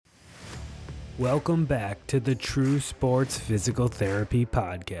Welcome back to the True Sports Physical Therapy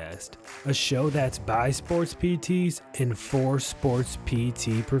Podcast, a show that's by sports PTs and for sports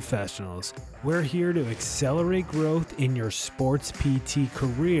PT professionals. We're here to accelerate growth in your sports PT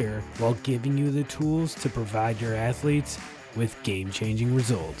career while giving you the tools to provide your athletes with game-changing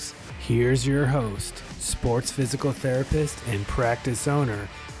results. Here's your host, sports physical therapist and practice owner,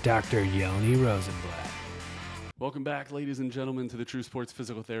 Dr. Yoni Rosenblatt. Welcome back, ladies and gentlemen, to the True Sports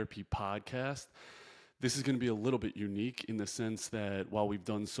Physical Therapy Podcast. This is going to be a little bit unique in the sense that while we've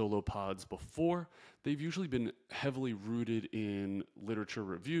done solo pods before, they've usually been heavily rooted in literature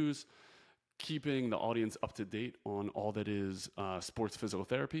reviews, keeping the audience up to date on all that is sports physical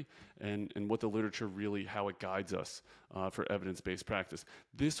therapy and what the literature really, how it guides us for evidence-based practice.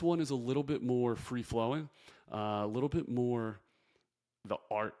 This one is a little bit more free-flowing, a little bit more the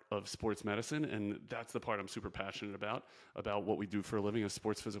art of sports medicine, and that's the part I'm super passionate about what we do for a living as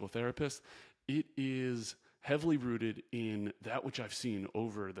sports physical therapists. It is heavily rooted in that which I've seen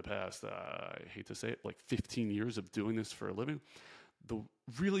over the past, I hate to say it, like 15 years of doing this for a living. The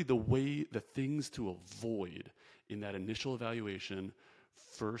things to avoid in that initial evaluation,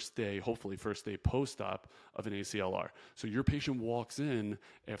 first day post-op of an ACLr. So your patient walks in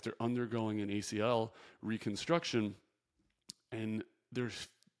after undergoing an ACL reconstruction, and there's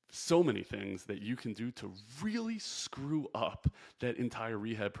so many things that you can do to really screw up that entire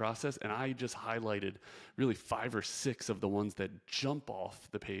rehab process. And I just highlighted really 5 or 6 of the ones that jump off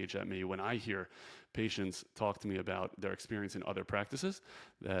the page at me when I hear patients talk to me about their experience in other practices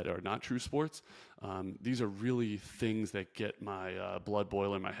that are not true sports. These are really things that get my blood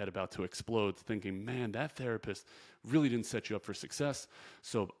boiling, my head about to explode, thinking, man, that therapist really didn't set you up for success.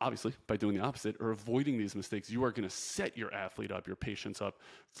 So obviously, by doing the opposite or avoiding these mistakes, you are going to set your athlete up, your patients up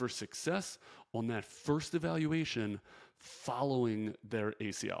for success on that first evaluation following their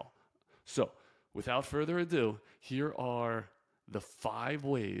ACL. So without further ado, here are the 5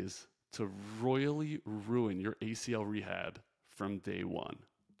 ways to royally ruin your ACL rehab from day one.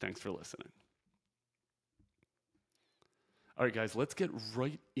 Thanks for listening. All right, guys, let's get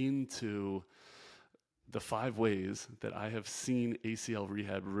right into the 5 ways that I have seen ACL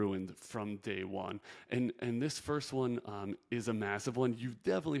rehab ruined from day one. And this first one is a massive one. You've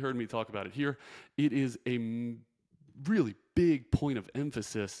definitely heard me talk about it here. It is a really big point of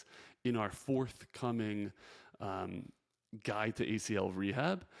emphasis in our forthcoming guide to ACL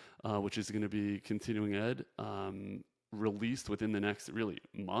rehab, which is going to be continuing ed, released within the next really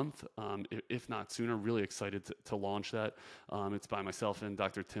month, if not sooner. Really excited to launch that. It's by myself and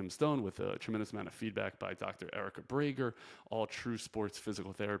Dr. Tim Stone with a tremendous amount of feedback by Dr. Erica Brager, all True Sports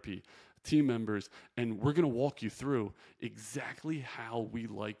Physical Therapy team members. And we're going to walk you through exactly how we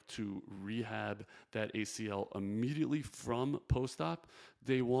like to rehab that ACL immediately from post-op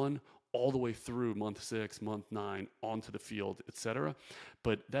day one all the way through month 6, month 9, onto the field, etc.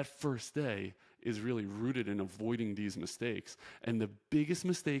 But that first day is really rooted in avoiding these mistakes. And the biggest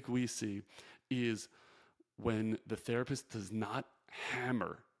mistake we see is when the therapist does not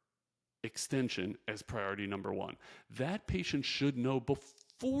hammer extension as priority number 1. That patient should know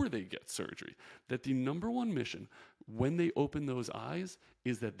before they get surgery that the number 1 mission when they open those eyes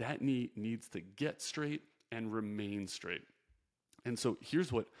is that knee needs to get straight and remain straight. And so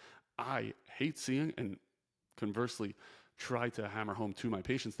here's what I hate seeing, and conversely try to hammer home to my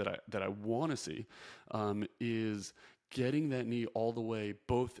patients that I want to see, is getting that knee all the way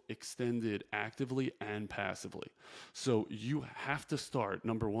both extended actively and passively. So you have to start,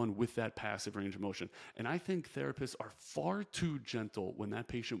 number 1, with that passive range of motion. And I think therapists are far too gentle when that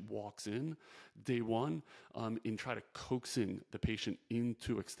patient walks in day 1 in try to coaxing the patient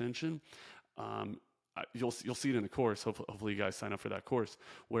into extension. You'll see it in the course. Hopefully you guys sign up for that course,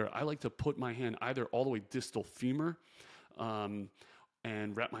 where I like to put my hand either all the way distal femur and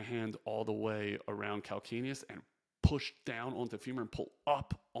wrap my hand all the way around calcaneus and push down onto femur and pull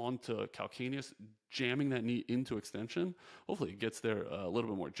up onto calcaneus, jamming that knee into extension. Hopefully it gets there a little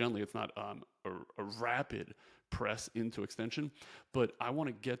bit more gently. It's not a rapid press into extension, but I want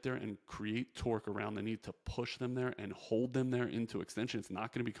to get there and create torque around the knee to push them there and hold them there into extension. It's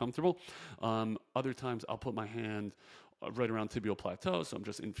not going to be comfortable. Other times I'll put my hand right around tibial plateau, so I'm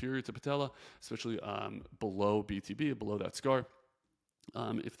just inferior to patella, especially below BTB, below that scar,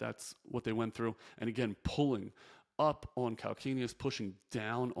 if that's what they went through. And again, pulling up on calcaneus, pushing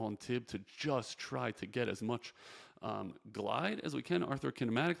down on tib to just try to get as much glide as we can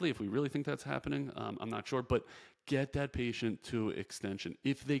arthrokinematically. If we really think that's happening, I'm not sure, but get that patient to extension.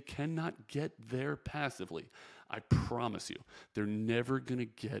 If they cannot get there passively, I promise you, they're never going to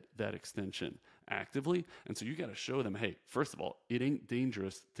get that extension actively. And so you got to show them, hey, first of all, it ain't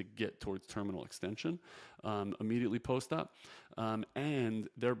dangerous to get towards terminal extension immediately post-op. And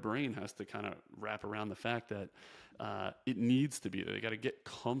their brain has to kind of wrap around the fact that it needs to be there. They got to get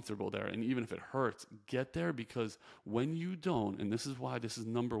comfortable there. And even if it hurts, get there, because when you don't, and this is why this is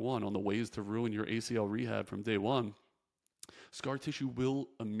number one on the ways to ruin your ACL rehab from day one, scar tissue will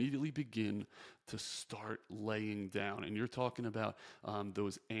immediately begin to start laying down. And you're talking about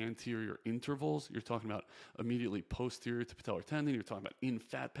those anterior intervals. You're talking about immediately posterior to patellar tendon. You're talking about in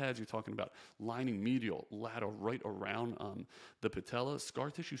fat pads. You're talking about lining medial, lateral, right around the patella.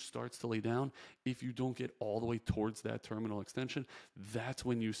 Scar tissue starts to lay down. If you don't get all the way towards that terminal extension, that's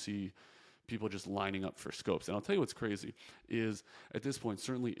when you see people just lining up for scopes. And I'll tell you what's crazy is at this point,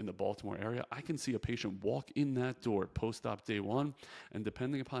 certainly in the Baltimore area, I can see a patient walk in that door post-op day one, and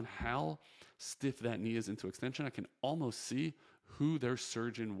depending upon how stiff that knee is into extension, I can almost see who their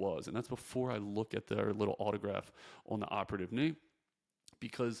surgeon was. And that's before I look at their little autograph on the operative knee,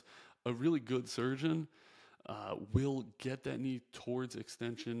 because a really good surgeon will get that knee towards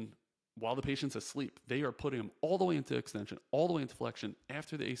extension while the patient's asleep. They are putting him all the way into extension, all the way into flexion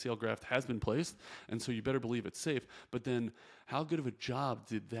after the ACL graft has been placed. And so you better believe it's safe. But then how good of a job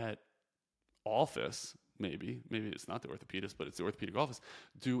did that office, maybe it's not the orthopedist, but it's the orthopedic office,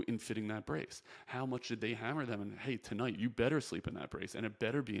 do in fitting that brace? How much did they hammer them? And hey, tonight you better sleep in that brace, and it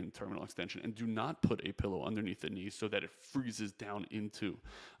better be in terminal extension, and do not put a pillow underneath the knee so that it freezes down into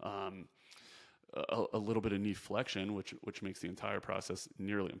a little bit of knee flexion, which makes the entire process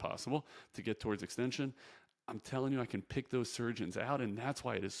nearly impossible to get towards extension. I'm telling you, I can pick those surgeons out, and that's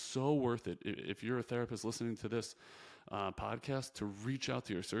why it is so worth it, if you're a therapist listening to this podcast, to reach out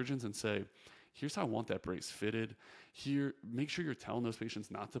to your surgeons and say, here's how I want that brace fitted. Here, make sure you're telling those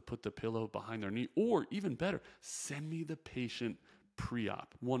patients not to put the pillow behind their knee, or even better, send me the patient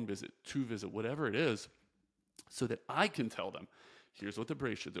pre-op, 1 visit, 2 visit, whatever it is, so that I can tell them, here's what the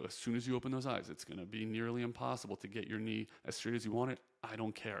brace should do. As soon as you open those eyes, it's going to be nearly impossible to get your knee as straight as you want it. I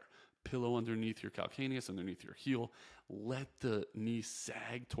don't care. Pillow underneath your calcaneus, underneath your heel. Let the knee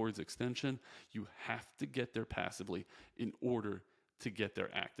sag towards extension. You have to get there passively in order to get there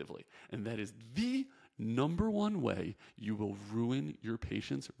actively. And that is the number one way you will ruin your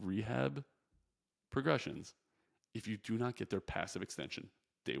patient's rehab progressions if you do not get their passive extension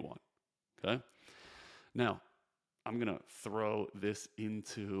day one. Okay? Now, I'm going to throw this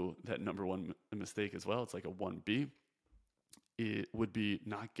into that number one mistake as well. It's like a 1B. It would be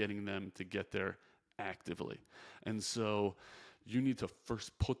not getting them to get there actively. And so you need to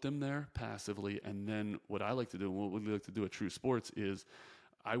first put them there passively. And then what I like to do, and what we like to do at True Sports, is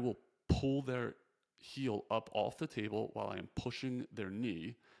I will pull their heel up off the table while I am pushing their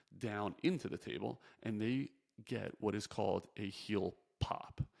knee down into the table, and they get what is called a heel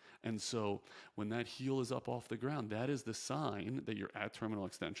pop. And so when that heel is up off the ground, that is the sign that you're at terminal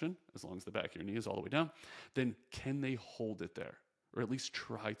extension, as long as the back of your knee is all the way down. Then can they hold it there? Or at least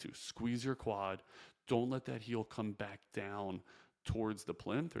try to. Squeeze your quad. Don't let that heel come back down towards the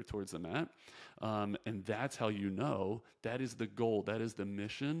plinth or towards the mat. And that's how you know that is the goal. That is the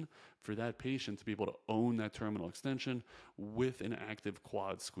mission for that patient, to be able to own that terminal extension with an active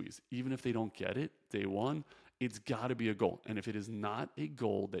quad squeeze. Even if they don't get it day one, it's got to be a goal. And if it is not a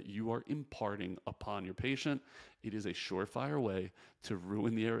goal that you are imparting upon your patient, it is a surefire way to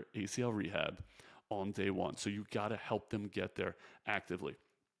ruin their ACL rehab on day one. So you got to help them get there actively.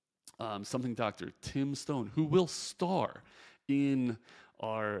 Something Dr. Tim Stone, who will star in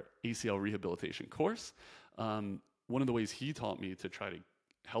our ACL rehabilitation course, one of the ways he taught me to try to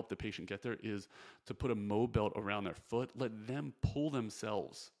help the patient get there is to put a Mo belt around their foot, let them pull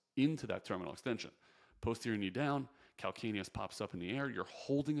themselves into that terminal extension. Posterior knee down, calcaneus pops up in the air. You're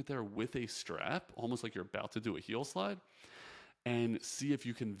holding it there with a strap, almost like you're about to do a heel slide, and see if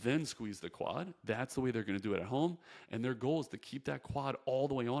you can then squeeze the quad. That's the way they're going to do it at home. And their goal is to keep that quad all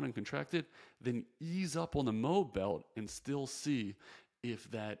the way on and contracted, then ease up on the Mo belt and still see if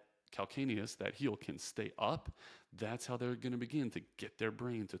that calcaneus, that heel, can stay up. That's how they're going to begin to get their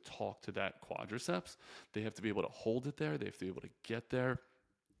brain to talk to that quadriceps. They have to be able to hold it there. They have to be able to get there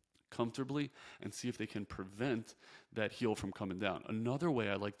comfortably and see if they can prevent that heel from coming down. Another way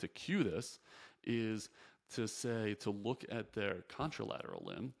I like to cue this is to look at their contralateral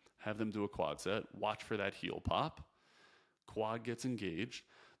limb, have them do a quad set, watch for that heel pop, quad gets engaged.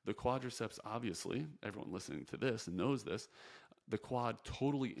 The quadriceps, obviously, everyone listening to this knows this, the quad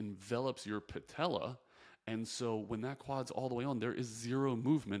totally envelops your patella. And so when that quad's all the way on, there is zero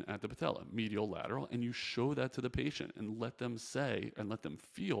movement at the patella, medial, lateral, and you show that to the patient and let them say and let them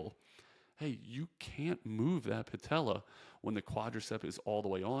feel, hey, you can't move that patella when the quadricep is all the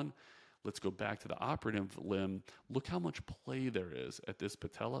way on. Let's go back to the operative limb. Look how much play there is at this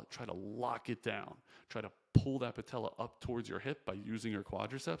patella. Try to lock it down. Try to pull that patella up towards your hip by using your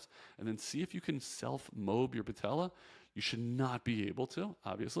quadriceps, and then see if you can self-mob your patella. You should not be able to,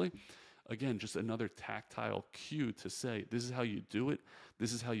 obviously. Again, just another tactile cue to say, this is how you do it.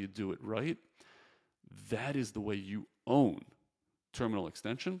 This is how you do it right. That is the way you own terminal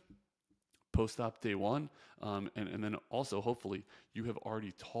extension post-op day one, and then also hopefully you have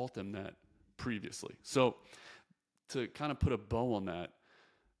already taught them that previously. So to kind of put a bow on that,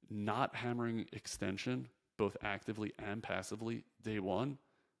 not hammering extension both actively and passively day one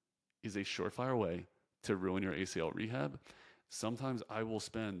is a surefire way to ruin your ACL rehab. Sometimes I will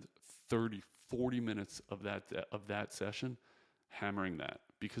spend 30, 40 minutes of that session hammering that,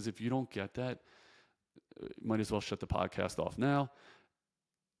 because if you don't get that, you might as well shut the podcast off now.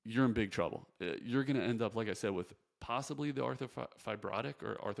 You're in big trouble. You're going to end up, like I said, with possibly the arthrofibrotic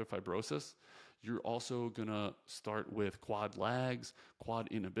or arthrofibrosis. You're also going to start with quad lags, quad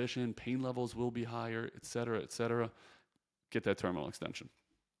inhibition, pain levels will be higher, et cetera, et cetera. Get that terminal extension.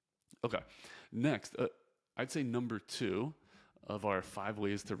 Okay, next, I'd say number 2 of our 5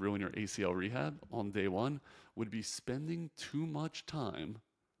 ways to ruin your ACL rehab on day one would be spending too much time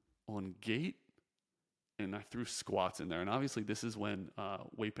on gait. And I threw squats in there. And obviously this is when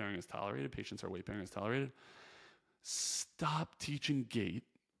weight bearing is tolerated. Patients are weight bearing is tolerated. Stop teaching gait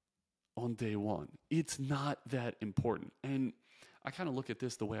on day one. It's not that important. And I kind of look at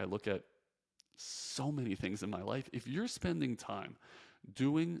this the way I look at so many things in my life. If you're spending time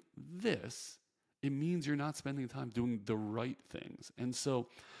doing this, it means you're not spending time doing the right things. And so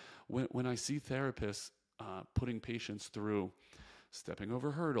when I see therapists putting patients through stepping over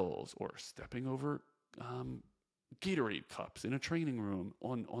hurdles or stepping over Gatorade cups in a training room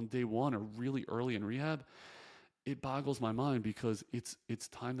on day one or really early in rehab, it boggles my mind, because it's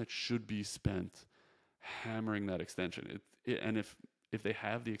time that should be spent hammering that extension. And if they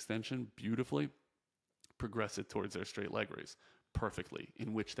have the extension beautifully, progress it towards their straight leg raise perfectly,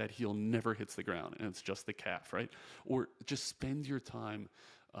 in which that heel never hits the ground and it's just the calf, right? Or just spend your time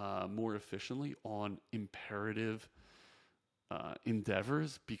more efficiently on imperative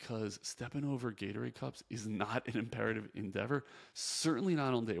endeavors, because stepping over Gatorade cups is not an imperative endeavor, certainly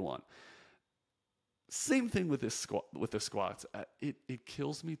not on day one. Same thing with this with the squats. It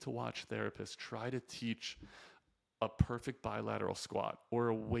kills me to watch therapists try to teach a perfect bilateral squat or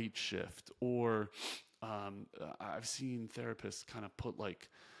a weight shift, or I've seen therapists kind of put like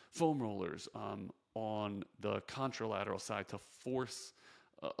foam rollers on the contralateral side to force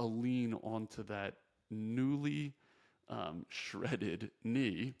a lean onto that newly shredded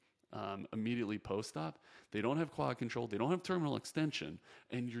knee immediately post-op. They don't have quad control. They don't have terminal extension,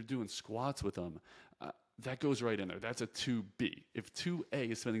 and you're doing squats with them. That goes right in there. That's a 2B. If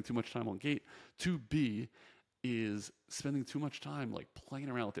 2A is spending too much time on gait, 2B is spending too much time like playing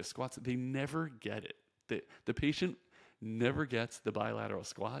around with their squats. They never get it. The patient never gets the bilateral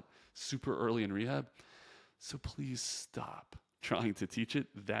squat super early in rehab. So please stop trying to teach it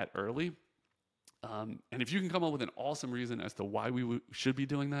that early. And if you can come up with an awesome reason as to why we should be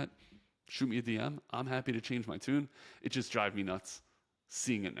doing that, shoot me a DM. I'm happy to change my tune. It just drives me nuts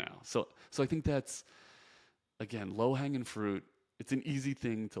seeing it now. So I think that's, again, low-hanging fruit. It's an easy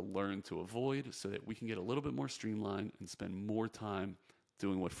thing to learn to avoid so that we can get a little bit more streamlined and spend more time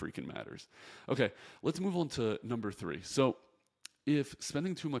doing what freaking matters. Okay, let's move on to number 3. So if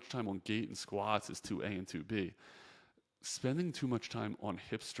spending too much time on gait and squats is 2A and 2B, spending too much time on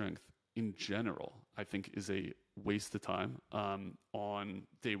hip strength in general, I think, is a waste of time on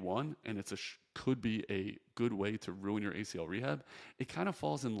day one, and it's could be a good way to ruin your ACL rehab. It kind of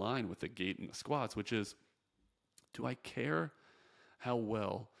falls in line with the gait and the squats, which is, do I care how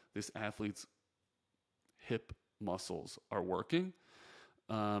well this athlete's hip muscles are working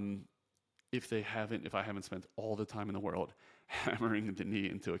if I haven't spent all the time in the world hammering the knee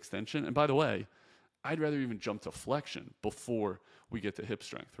into extension? And by the way, I'd rather even jump to flexion before we get to hip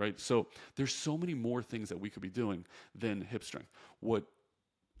strength, right? So there's so many more things that we could be doing than hip strength. What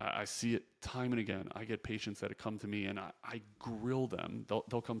I see it time and again. I get patients that come to me and I grill them.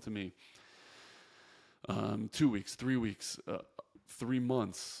 They'll come to me 2 weeks, 3 weeks, 3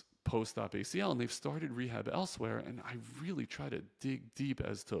 months post-op ACL, and they've started rehab elsewhere. And I really try to dig deep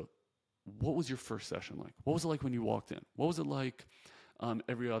as to, what was your first session like? What was it like when you walked in? What was it like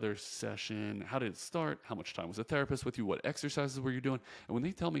every other session? How did it start? How much time was the therapist with you? What exercises were you doing? And when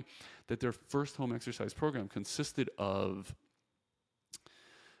they tell me that their first home exercise program consisted of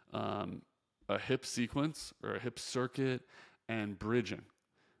a hip sequence or a hip circuit and bridging,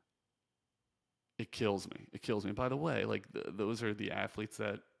 it kills me. It kills me. By the way, like those are the athletes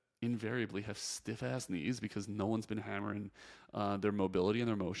that invariably have stiff ass knees because no one's been hammering their mobility and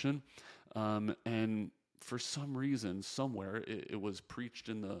their motion. And for some reason, somewhere, it was preached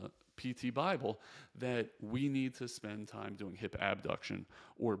in the PT Bible that we need to spend time doing hip abduction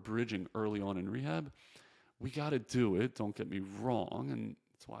or bridging early on in rehab. We got to do it. Don't get me wrong. And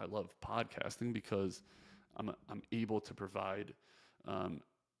that's why I love podcasting, because I'm able to provide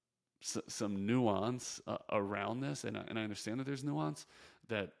some nuance around this. And I understand that there's nuance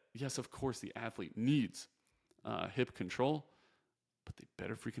that, yes, of course, the athlete needs hip control, but they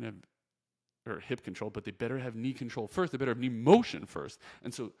better freaking have, or hip control, but they better have knee control first. They better have knee motion first.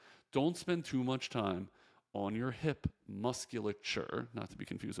 And so don't spend too much time on your hip musculature, not to be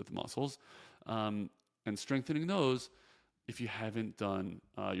confused with muscles, and strengthening those if you haven't done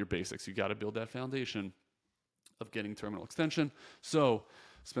your basics. You got to build that foundation of getting terminal extension. So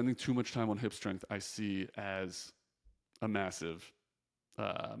spending too much time on hip strength, I see as a massive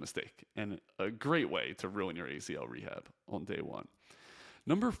mistake and a great way to ruin your ACL rehab on day one.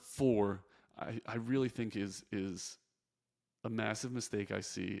 Number 4, I really think is a massive mistake I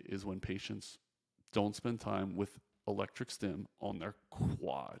see is when patients don't spend time with electric stim on their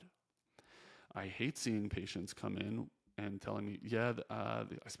quad. I hate seeing patients come in and telling me, yeah, I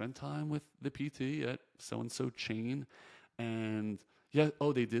spent time with the PT at so-and-so chain, and yeah,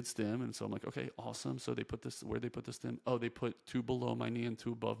 oh, they did stim. And so I'm like, okay, awesome. So they put this, where they put the stim? Oh, they put 2 below my knee and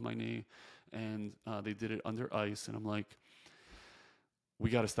 2 above my knee, and they did it under ice. And I'm like, we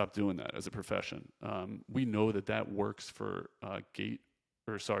got to stop doing that as a profession. We know that works for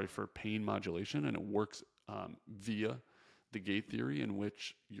for pain modulation, and it works via the gate theory, in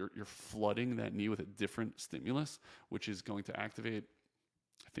which you're flooding that knee with a different stimulus, which is going to activate,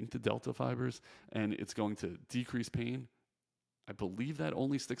 I think, the delta fibers, and it's going to decrease pain. I believe that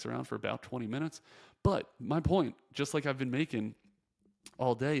only sticks around for about 20 minutes. But my point, just like I've been making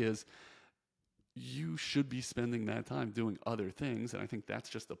all day, is you should be spending that time doing other things. And I think that's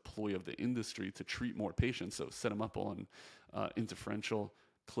just a ploy of the industry to treat more patients. So set them up on interferential,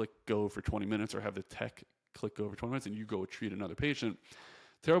 click go for 20 minutes, or have the tech click go for 20 minutes, and you go treat another patient.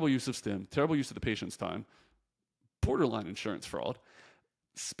 Terrible use of stim, terrible use of the patient's time, borderline insurance fraud.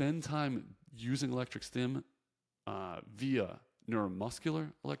 Spend time using electric stim via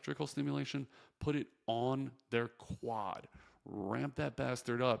neuromuscular electrical stimulation. Put it on their quad. Ramp that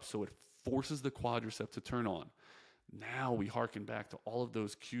bastard up so it forces the quadricep to turn on. Now we harken back to all of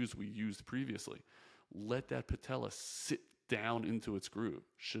those cues we used previously. Let that patella sit down into its groove.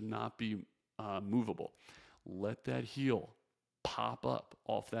 Should not be movable. Let that heel pop up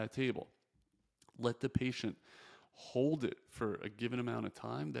off that table. Let the patient hold it for a given amount of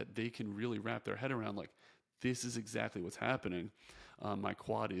time that they can really wrap their head around, like, this is exactly what's happening. My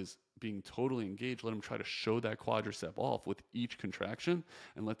quad is being totally engaged. Let them try to show that quadricep off with each contraction,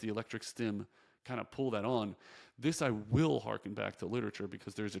 and let the electric stim kind of pull that on. This I will harken back to literature,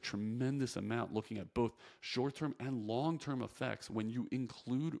 because there's a tremendous amount looking at both short-term and long-term effects when you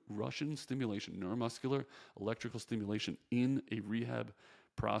include Russian stimulation, neuromuscular electrical stimulation, in a rehab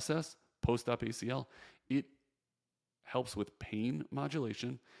process, post-op ACL. It helps with pain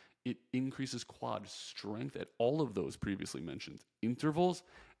modulation. It increases quad strength at all of those previously mentioned intervals,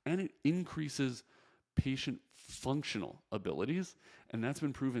 and it increases patient functional abilities. And that's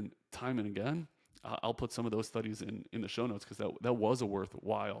been proven time and again. I'll put some of those studies in the show notes, because that was a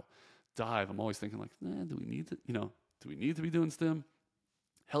worthwhile dive. I'm always thinking, like, do we need to be doing stim?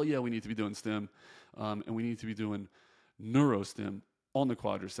 Hell yeah, we need to be doing stim. And we need to be doing neurostim on the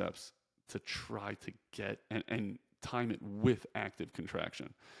quadriceps to try to get and time it with active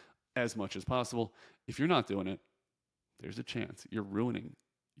contraction as much as possible. If you're not doing it, there's a chance you're ruining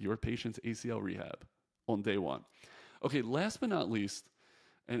your patient's ACL rehab on day one. Okay, last but not least,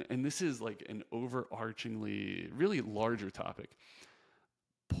 and this is like an overarchingly really larger topic,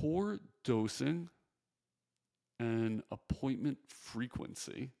 poor dosing and appointment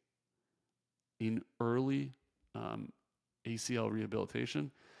frequency in early ACL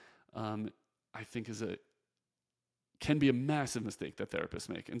rehabilitation, I think can be a massive mistake that therapists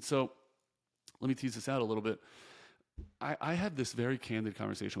make. And so let me tease this out a little bit. I have this very candid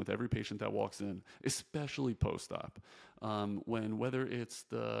conversation with every patient that walks in, especially post-op, when whether it's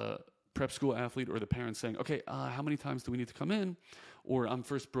the prep school athlete or the parents saying, okay, how many times do we need to come in? Or I'm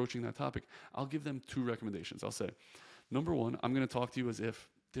first broaching that topic. I'll give them 2 recommendations. I'll say, number 1, I'm going to talk to you as if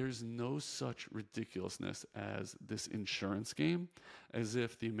there's no such ridiculousness as this insurance game, as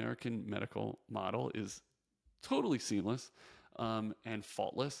if the American medical model is totally seamless and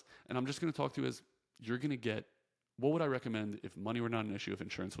faultless. And I'm just going to talk to you as you're going to get, what would I recommend if money were not an issue, if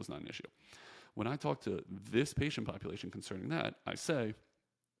insurance was not an issue? When I talk to this patient population concerning that, I say,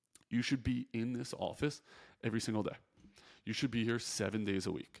 You should be in this office every single day. You should be here 7 days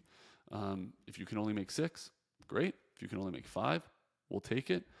a week. If you can only make 6, great. If you can only make 5, we'll take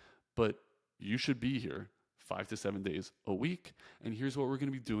it. But you should be here 5 to 7 days a week. And here's what we're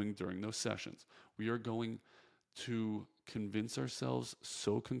going to be doing during those sessions. We are going to convince ourselves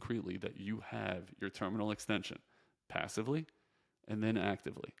so concretely that you have your terminal extension passively and then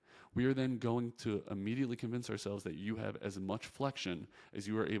actively. We are then going to immediately convince ourselves that you have as much flexion as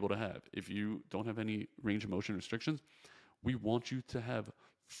you are able to have. If you don't have any range of motion restrictions, we want you to have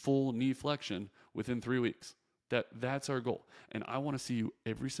full knee flexion within 3 weeks. That's our goal. And I want to see you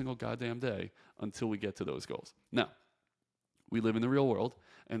every single goddamn day until we get to those goals. Now, we live in the real world,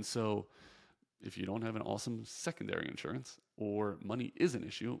 and so if you don't have an awesome secondary insurance, or money is an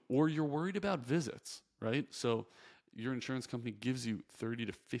issue, or you're worried about visits, right? So your insurance company gives you 30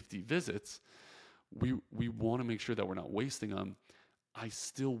 to 50 visits. We want to make sure that we're not wasting them. I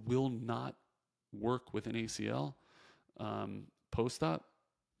still will not work with an ACL post-op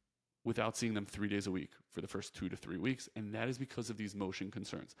without seeing them 3 days a week for the first 2 to 3 weeks. And that is because of these motion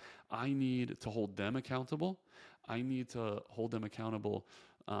concerns. I need to hold them accountable. I need to hold them accountable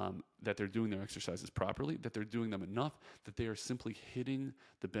that they're doing their exercises properly, that they're doing them enough, that they are simply hitting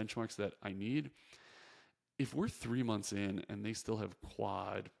the benchmarks that I need. If we're 3 months in and they still have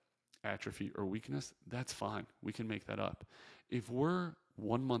quad atrophy or weakness, that's fine. We can make that up. If we're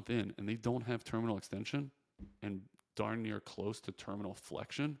 1 month in and they don't have terminal extension and darn near close to terminal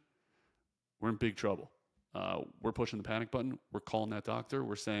flexion, we're in big trouble. We're pushing the panic button. We're calling that doctor.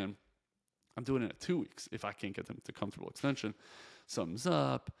 We're saying, I'm doing it at 2 weeks. If I can't get them to comfortable extension, something's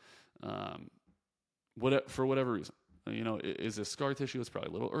up. For whatever reason, is this scar tissue? It's probably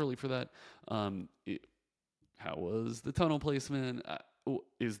a little early for that. How was the tunnel placement?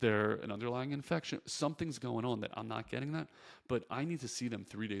 Is there an underlying infection? Something's going on that I'm not getting that, but I need to see them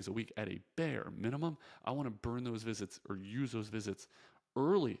 3 days a week at a bare minimum. I want to burn those visits or use those visits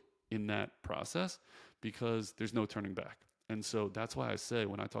early in that process because there's no turning back. And so that's why I say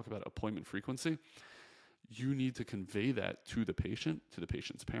when I talk about appointment frequency, you need to convey that to the patient, to the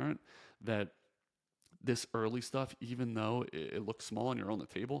patient's parent, that this early stuff, even though it looks small and you're on the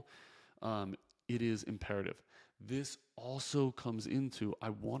table, it is imperative. This also comes into, I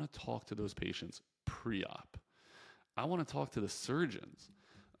want to talk to those patients pre-op. I want to talk to the surgeons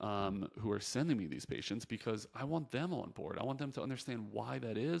who are sending me these patients because I want them on board. I want them to understand why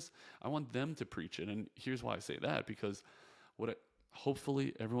that is. I want them to preach it. And here's why I say that, because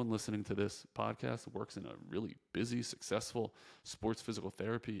hopefully everyone listening to this podcast works in a really busy, successful sports physical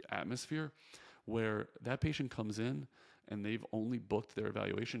therapy atmosphere where that patient comes in and they've only booked their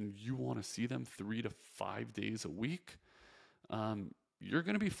evaluation. You want to see them 3 to 5 days a week. You're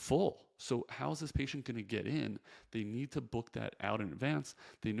going to be full. So how's this patient going to get in? They need to book that out in advance.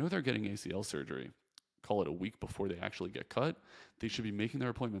 They know they're getting ACL surgery. Call it a week before they actually get cut. They should be making their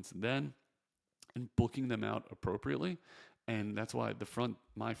appointments then and booking them out appropriately. And that's why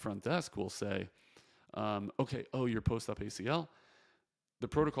my front desk will say, you're post-op ACL. The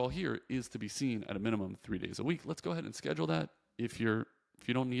protocol here is to be seen at a minimum 3 days a week. Let's go ahead and schedule that. If you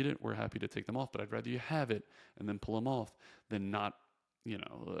don't need it, we're happy to take them off, but I'd rather you have it and then pull them off than not,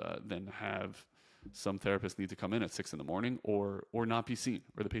 than have some therapists need to come in at 6 a.m. or not be seen,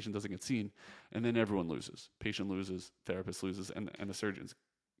 or the patient doesn't get seen, and then everyone loses. Patient loses, therapist loses, and the surgeon's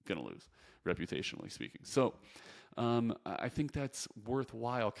going to lose, reputationally speaking. So I think that's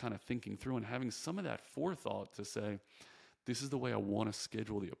worthwhile kind of thinking through and having some of that forethought to say, this is the way I want to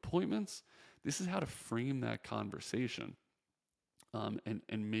schedule the appointments. This is how to frame that conversation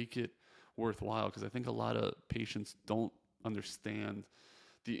and make it worthwhile, because I think a lot of patients don't understand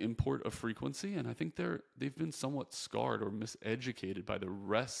the import of frequency, and I think they've been somewhat scarred or miseducated by the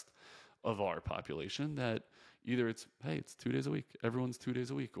rest of our population that either it's 2 days a week, everyone's 2 days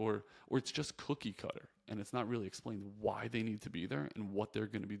a week, or it's just cookie cutter, and it's not really explained why they need to be there and what they're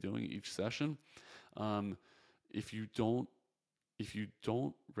going to be doing each session. If you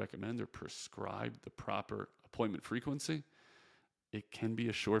don't recommend or prescribe the proper appointment frequency, it can be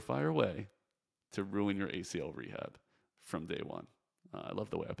a surefire way to ruin your ACL rehab from day one. I love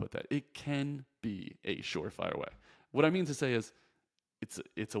the way I put that. It can be a surefire way. What I mean to say is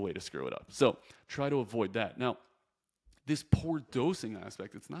it's a way to screw it up. So try to avoid that. Now, this poor dosing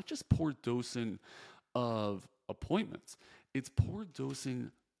aspect, it's not just poor dosing of appointments. It's poor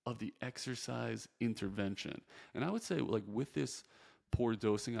dosing of the exercise intervention. And I would say, with this poor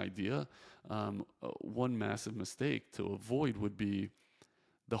dosing idea, one massive mistake to avoid would be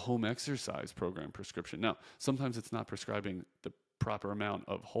the home exercise program prescription. Now, sometimes it's not prescribing the proper amount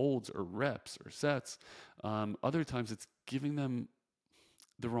of holds or reps or sets. Other times it's giving them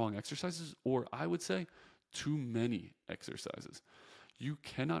the wrong exercises, or I would say too many exercises. You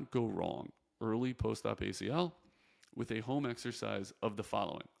cannot go wrong early post-op ACL with a home exercise of the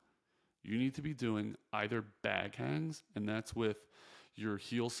following. You need to be doing either bag hangs, and that's with your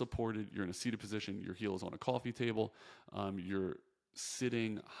heel supported, you're in a seated position, your heel is on a coffee table, you're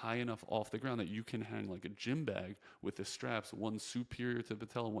sitting high enough off the ground that you can hang like a gym bag with the straps, one superior to the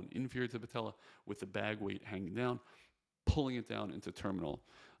patella, one inferior to the patella, with the bag weight hanging down, pulling it down into terminal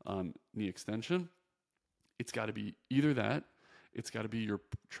knee extension. It's got to be either that, it's got to be your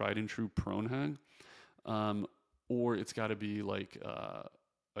tried and true prone hang, or it's got to be like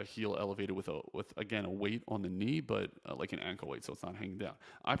a heel elevated with again a weight on the knee, but like an ankle weight, so it's not hanging down.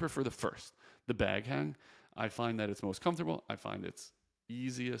 I prefer the first, the bag hang. I find that it's most comfortable. I find it's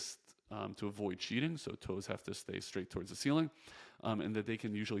easiest to avoid cheating, so toes have to stay straight towards the ceiling, and that they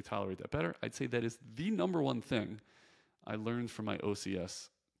can usually tolerate that better. I'd say that is the number one thing I learned from my OCS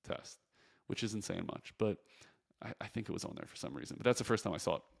test, which isn't saying much, but I think it was on there for some reason. But that's the first time I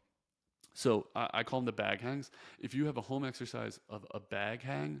saw it. So I call them the bag hangs. If you have a home exercise of a bag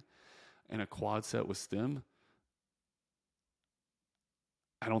hang and a quad set with stim,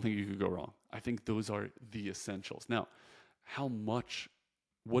 I don't think you could go wrong. I think those are the essentials. Now,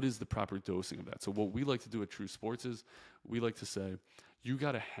 what is the proper dosing of that? So what we like to do at True Sports is we like to say, you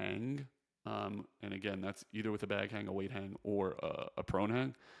got to hang, and again, that's either with a bag hang, a weight hang, or a prone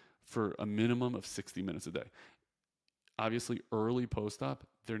hang, for a minimum of 60 minutes a day. Obviously, early post-op,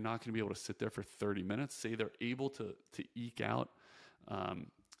 they're not going to be able to sit there for 30 minutes. Say they're able to eke out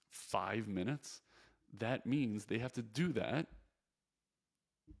 5 minutes. That means they have to do that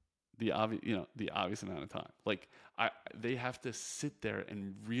the obvious amount of time. Like they have to sit there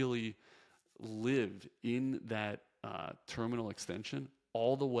and really live in that terminal extension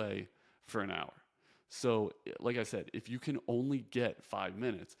all the way for an hour. So, like I said, if you can only get 5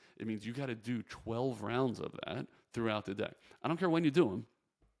 minutes, it means you got to do 12 rounds of that throughout the day. I don't care when you do them,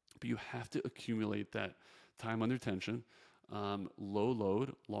 but you have to accumulate that time under tension, low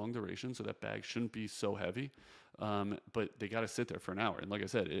load, long duration, so that bag shouldn't be so heavy. But they got to sit there for an hour. And like I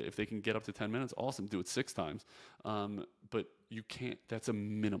said, if they can get up to 10 minutes, awesome, do it 6 times. But you can't, that's a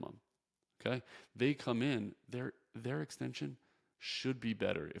minimum. Okay. They come in, their extension should be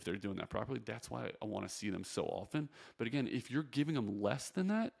better if they're doing that properly. That's why I want to see them so often. But again, if you're giving them less than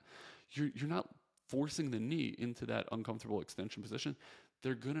that, you're not forcing the knee into that uncomfortable extension position.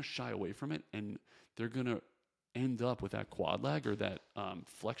 They're going to shy away from it, and they're going to end up with that quad lag or that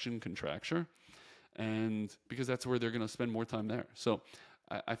flexion contracture. And because that's where they're going to spend more time there. So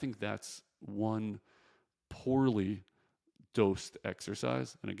I think that's one poorly dosed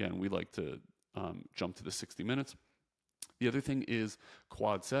exercise. And again, we like to jump to the 60 minutes. The other thing is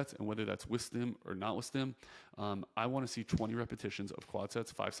quad sets, and whether that's with stim or not with stim. I want to see 20 repetitions of quad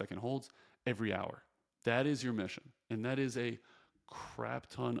sets, 5-second holds every hour. That is your mission. And that is a crap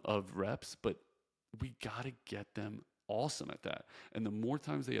ton of reps, but we got to get them awesome at that. And the more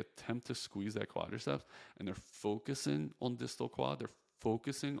times they attempt to squeeze that quadriceps and they're focusing on distal quad, they're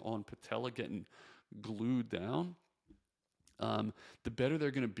focusing on patella getting glued down, the better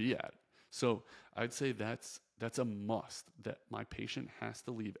they're going to be at it. So I'd say that's a must, that my patient has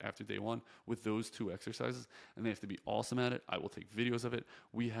to leave after day one with those 2 exercises, and they have to be awesome at it. I will take videos of it.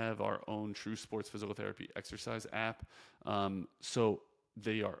 We have our own True Sports Physical Therapy exercise app. So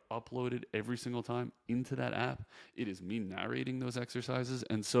they are uploaded every single time into that app. It is me narrating those exercises.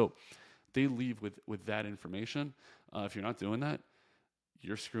 And so they leave with that information. If you're not doing that,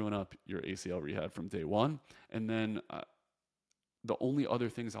 you're screwing up your ACL rehab from day one. And then the only other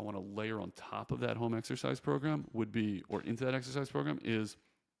things I want to layer on top of that home exercise program would be, or into that exercise program, is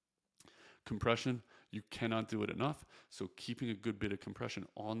compression. You cannot do it enough. So keeping a good bit of compression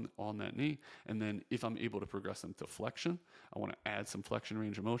on that knee. And then if I'm able to progress them to flexion, I want to add some flexion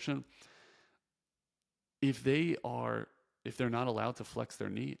range of motion. If they're not allowed to flex their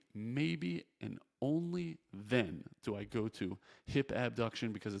knee, maybe and only then do I go to hip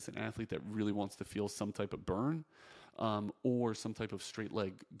abduction, because it's an athlete that really wants to feel some type of burn, or some type of straight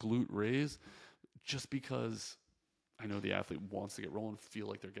leg glute raise, just because I know the athlete wants to get rolling, feel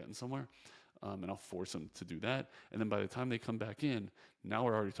like they're getting somewhere. And I'll force them to do that. And then by the time they come back in, now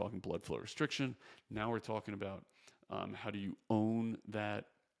we're already talking blood flow restriction. Now we're talking about how do you own that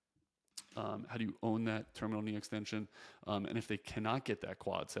terminal knee extension? And if they cannot get that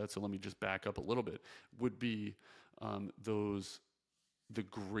quad set, so let me just back up a little bit, would be the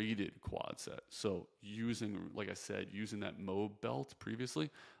graded quad set. So using, like I said, using that MOB belt previously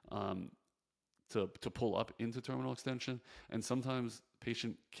to pull up into terminal extension. And sometimes the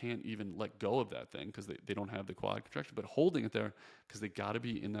patient can't even let go of that thing because they don't have the quad contraction, but holding it there because they got to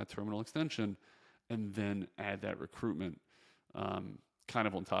be in that terminal extension and then add that recruitment kind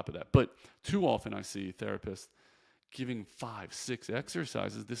of on top of that. But too often I see therapists giving 5, 6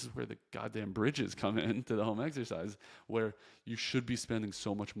 exercises. This is where the goddamn bridges come into the home exercise, where you should be spending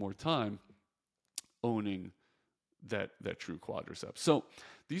so much more time owning that true quadriceps. So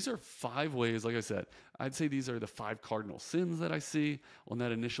these are 5 ways. Like I said, I'd say these are the 5 cardinal sins that I see on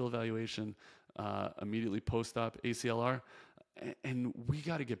that initial evaluation immediately post-op ACLr. And we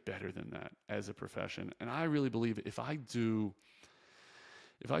got to get better than that as a profession. And I really believe if I do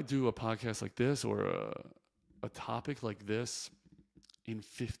a podcast like this or a topic like this in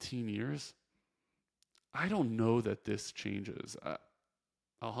 15 years, I don't know that this changes.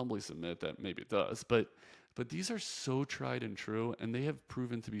 I'll humbly submit that maybe it does, but these are so tried and true, and they have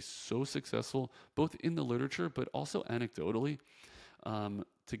proven to be so successful, both in the literature, but also anecdotally,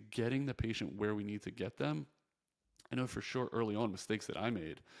 to getting the patient where we need to get them. I know for sure early on mistakes that I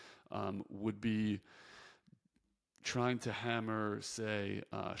made would be trying to hammer, say,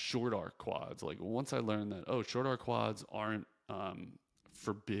 short arc quads. Like once I learned that, short arc quads aren't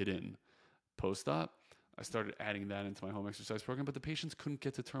forbidden post-op, I started adding that into my home exercise program, but the patients couldn't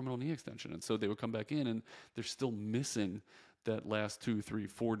get to terminal knee extension. And so they would come back in and they're still missing that last 2, 3,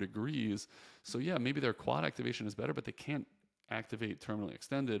 4 degrees. So yeah, maybe their quad activation is better, but they can't activate terminally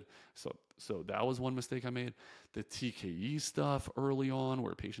extended. So that was one mistake I made. The TKE stuff early on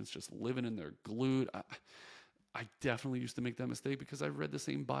where patients just living in their glute. I definitely used to make that mistake because I read the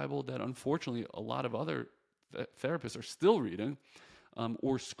same Bible that unfortunately a lot of other therapists are still reading,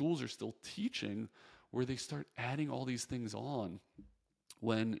 or schools are still teaching, where they start adding all these things on,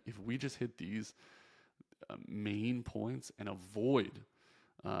 when if we just hit these main points and avoid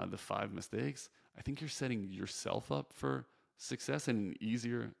the 5 mistakes, I think you're setting yourself up for success and an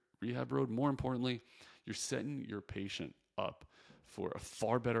easier rehab road. More importantly, you're setting your patient up for a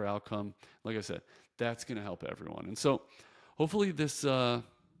far better outcome. Like I said, that's going to help everyone. And so hopefully this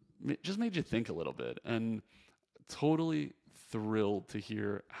just made you think a little bit, and totally thrilled to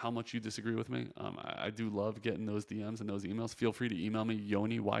hear how much you disagree with me. I do love getting those DMs and those emails. Feel free to email me,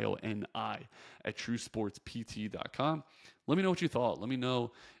 Yoni, Y-O-N-I, at truesportspt.com. Let me know what you thought. Let me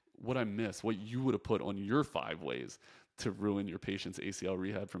know what I missed, what you would have put on your 5 ways to ruin your patient's ACL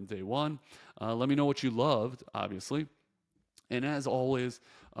rehab from day one. Let me know what you loved, obviously. And as always,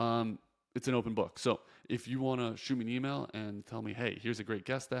 it's an open book. So if you want to shoot me an email and tell me, hey, here's a great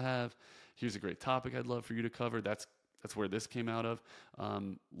guest to have, here's a great topic I'd love for you to cover, that's where this came out of.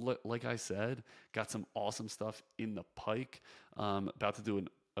 Like I said, got some awesome stuff in the pike. About to do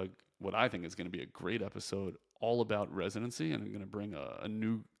what I think is going to be a great episode all about residency, and I'm going to bring a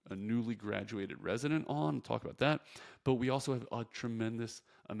newly graduated resident on and talk about that. But we also have a tremendous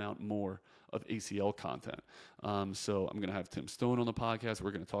amount more of ACL content. So I'm going to have Tim Stone on the podcast.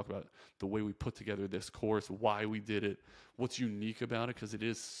 We're going to talk about the way we put together this course, why we did it, what's unique about it, because it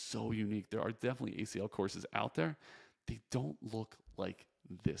is so unique. There are definitely ACL courses out there. They don't look like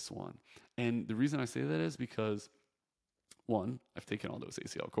this one. And the reason I say that is because, 1, I've taken all those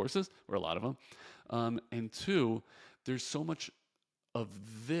ACL courses, or a lot of them. And 2, there's so much of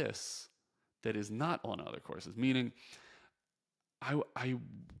this that is not on other courses, meaning I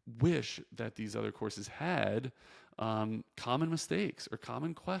wish that these other courses had common mistakes or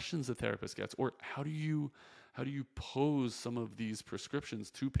common questions the therapist gets, or how do you pose some of these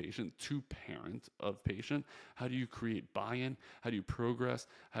prescriptions to patient, to parent of patient? How do you create buy-in? How do you progress?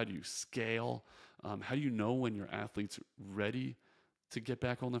 How do you scale? How do you know when your athlete's ready to get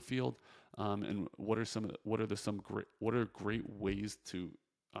back on the field? And what are great ways to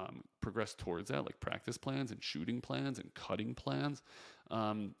progress towards that, like practice plans and shooting plans and cutting plans.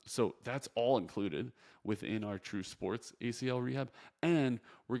 So that's all included within our True Sports ACL rehab. And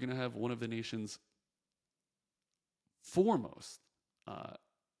we're going to have one of the nation's foremost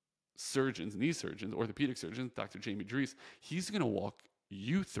surgeons, knee surgeons, orthopedic surgeons, Dr. Jamie Dries. He's going to walk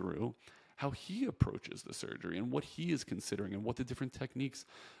you through how he approaches the surgery and what he is considering and what the different techniques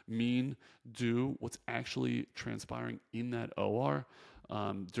mean, what's actually transpiring in that OR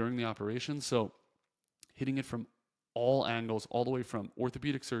during the operation. So hitting it from all angles, all the way from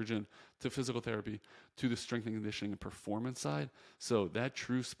orthopedic surgeon to physical therapy to the strength and conditioning and performance side. So that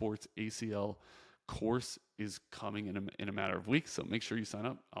True Sports ACL course is coming in a matter of weeks. So make sure you sign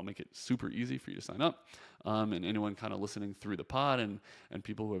up. I'll make it super easy for you to sign up. And anyone kind of listening through the pod and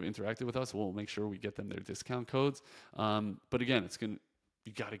people who have interacted with us, we'll make sure we get them their discount codes. But again,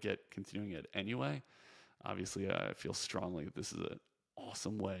 you got to get continuing it anyway. Obviously, I feel strongly that this is an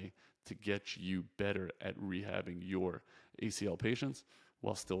awesome way to get you better at rehabbing your ACL patients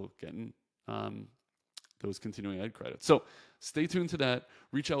while still getting those continuing ed credits. So stay tuned to that.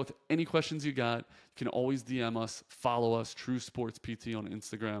 Reach out with any questions you got. You can always DM us, follow us, True Sports PT on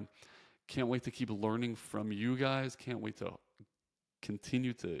Instagram. Can't wait to keep learning from you guys. Can't wait to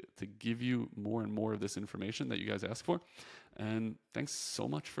continue to give you more and more of this information that you guys ask for. And thanks so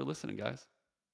much for listening, guys.